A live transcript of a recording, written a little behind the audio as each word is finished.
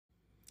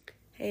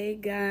Hey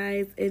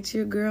guys, it's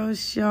your girl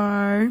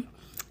Char,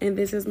 and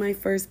this is my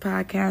first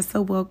podcast,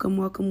 so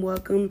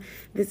welcome.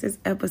 This is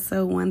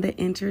episode 1, the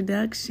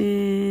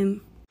introduction.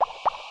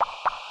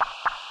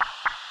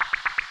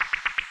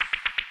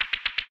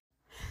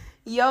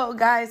 Yo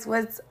guys,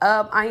 what's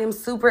up? I am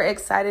super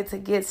excited to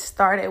get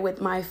started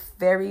with my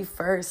very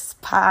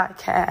first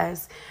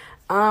podcast.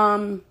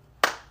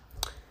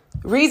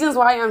 Reasons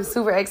why I'm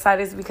super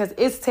excited is because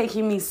it's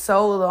taking me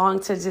so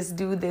long to just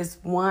do this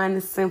one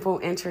simple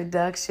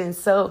introduction.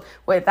 So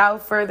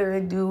without further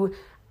ado,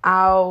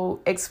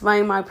 I'll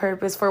explain my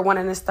purpose for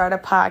wanting to start a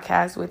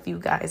podcast with you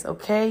guys,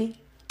 okay?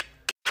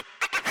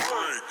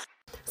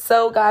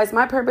 So guys,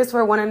 my purpose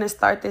for wanting to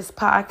start this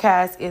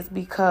podcast is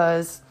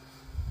because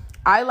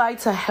I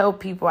like to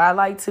help people. I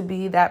like to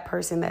be that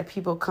person that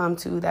people come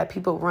to, that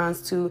people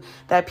runs to,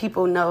 that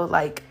people know,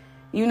 like,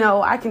 you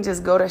know, I can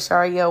just go to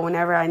Charriel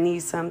whenever I need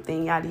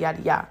something, yada, yada,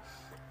 yada.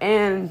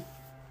 And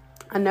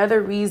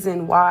another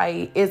reason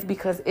why is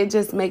because it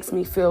just makes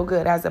me feel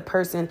good as a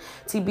person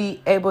to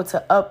be able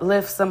to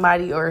uplift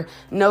somebody or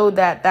know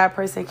that that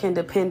person can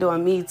depend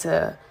on me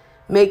to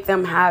make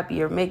them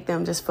happy or make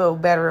them just feel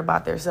better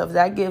about themselves.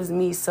 That gives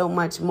me so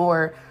much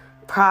more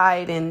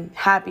pride and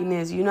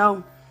happiness, you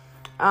know.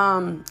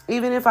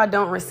 Even if I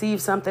don't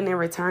receive something in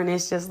return,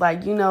 it's just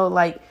like, you know,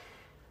 like,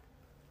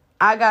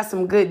 I got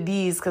some good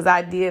deeds because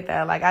I did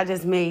that. Like, I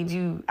just made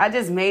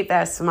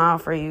that smile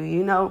for you,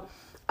 you know.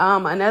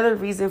 Another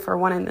reason for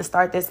wanting to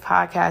start this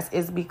podcast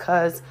is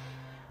because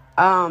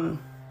I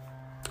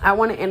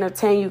want to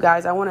entertain you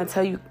guys. I want to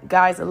tell you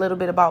guys a little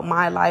bit about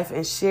my life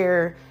and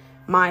share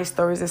my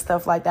stories and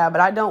stuff like that.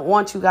 But I don't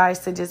want you guys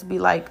to just be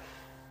like,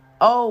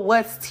 oh,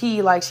 what's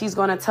tea? Like, she's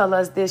going to tell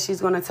us this, she's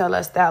going to tell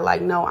us that.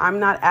 Like, no, I'm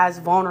not as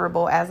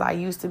vulnerable as I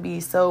used to be.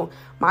 So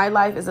my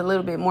life is a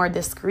little bit more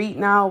discreet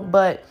now.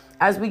 But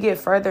as we get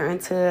further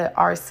into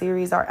our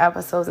series, our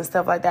episodes and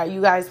stuff like that,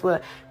 you guys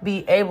will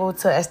be able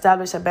to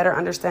establish a better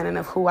understanding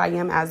of who I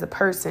am as a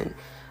person.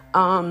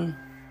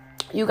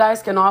 You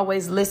guys can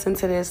always listen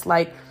to this.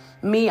 Like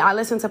me, I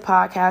listen to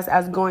podcasts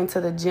as going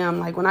to the gym.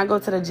 Like when I go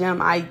to the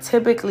gym, I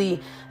typically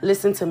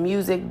listen to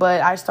music,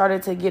 but I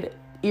started to get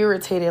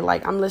irritated.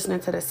 Like I'm listening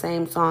to the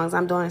same songs.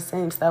 I'm doing the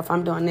same stuff.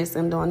 I'm doing this.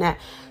 I'm doing that.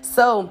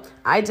 So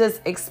I just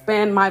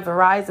expand my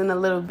horizon a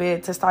little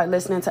bit to start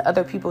listening to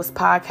other people's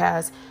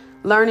podcasts,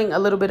 learning a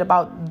little bit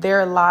about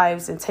their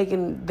lives and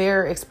taking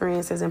their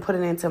experiences and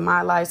putting it into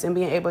my life and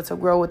being able to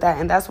grow with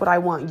that. And that's what I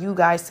want you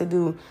guys to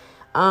do.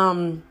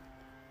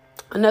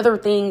 Another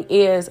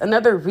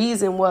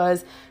reason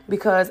was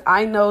because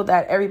I know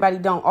that everybody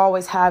don't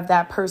always have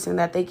that person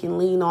that they can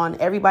lean on.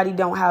 Everybody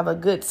don't have a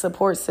good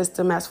support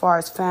system as far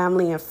as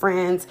family and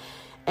friends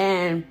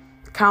and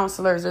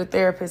counselors or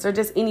therapists or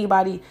just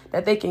anybody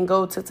that they can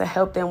go to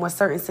help them with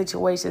certain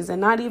situations, and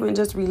not even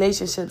just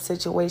relationship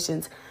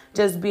situations,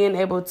 just being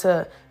able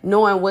to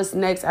knowing what's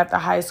next after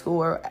high school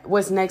or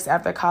what's next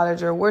after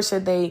college or where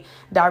should they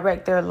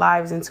direct their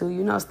lives into,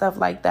 you know, stuff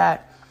like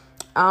that.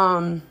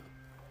 Y'all,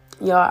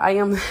 I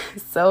am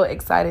so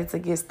excited to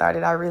get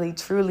started. I really,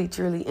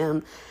 truly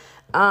am.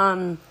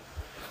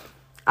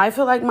 I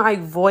feel like my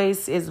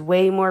voice is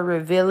way more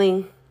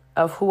revealing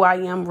of who I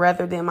am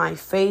rather than my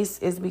face,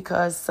 is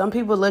because some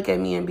people look at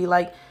me and be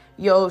like,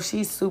 yo,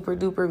 she's super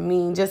duper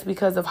mean just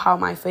because of how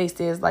my face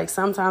is. Like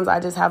sometimes I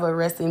just have a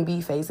resting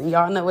bee face, and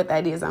y'all know what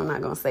that is. I'm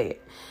not going to say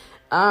it.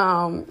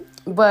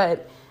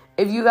 But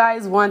if you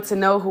guys want to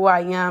know who I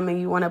am and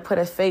you want to put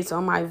a face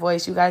on my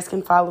voice, you guys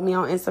can follow me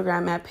on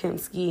Instagram at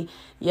Pimpski.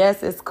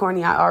 Yes, it's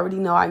corny. I already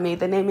know I made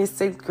the name in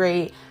 6th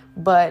grade,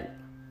 but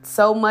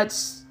so much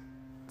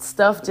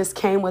stuff just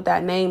came with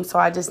that name, so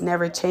I just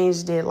never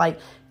changed it, like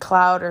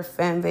Cloud or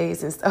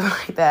Fanbase and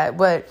stuff like that.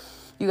 But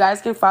you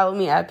guys can follow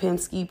me at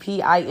Pimpski,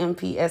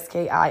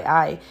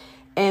 Pimpskii.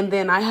 And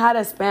then I had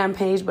a spam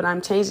page, but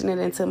I'm changing it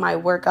into my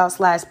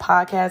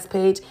workout/podcast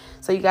page.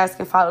 So you guys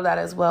can follow that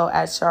as well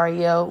at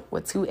Charriel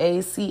with 2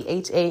 A's,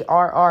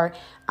 CharRielaa.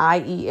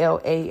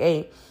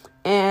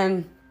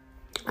 And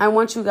I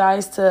want you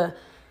guys to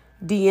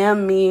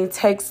DM me,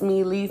 text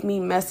me, leave me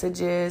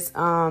messages,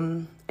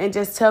 and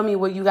just tell me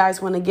what you guys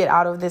want to get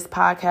out of this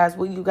podcast,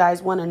 what you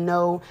guys want to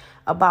know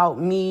about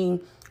me,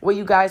 what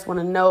you guys want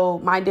to know,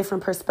 my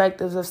different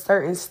perspectives of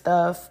certain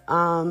stuff.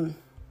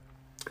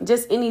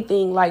 Just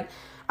anything. Like,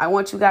 I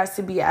want you guys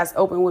to be as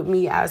open with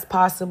me as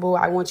possible.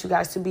 I want you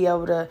guys to be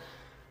able to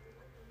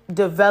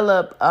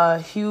develop a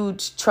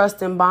huge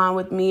trust and bond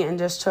with me and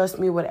just trust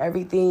me with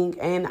everything.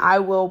 And I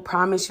will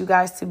promise you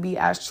guys to be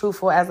as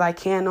truthful as I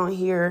can on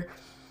here.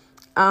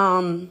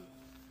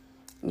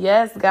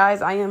 Yes,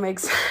 guys, I am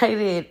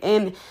excited.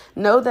 And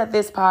know that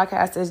this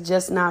podcast is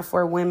just not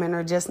for women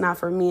or just not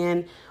for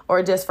men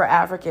or just for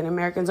African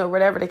Americans or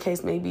whatever the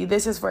case may be.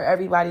 This is for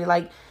everybody.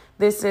 Like,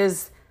 this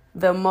is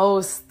the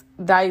most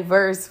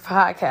diverse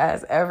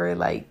podcast ever.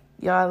 Like,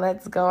 y'all,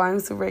 let's go. I'm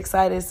super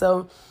excited.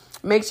 So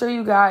make sure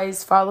you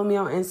guys follow me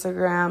on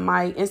Instagram.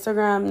 My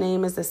Instagram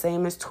name is the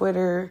same as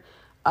Twitter.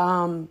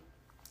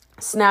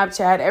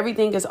 Snapchat.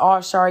 Everything is all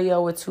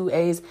Charriel with 2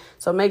 A's.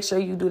 So make sure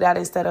you do that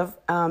instead of,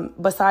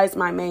 besides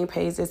my main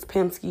page, it's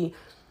Pimpski.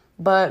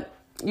 But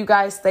you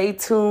guys stay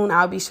tuned.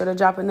 I'll be sure to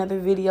drop another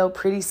video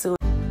pretty soon.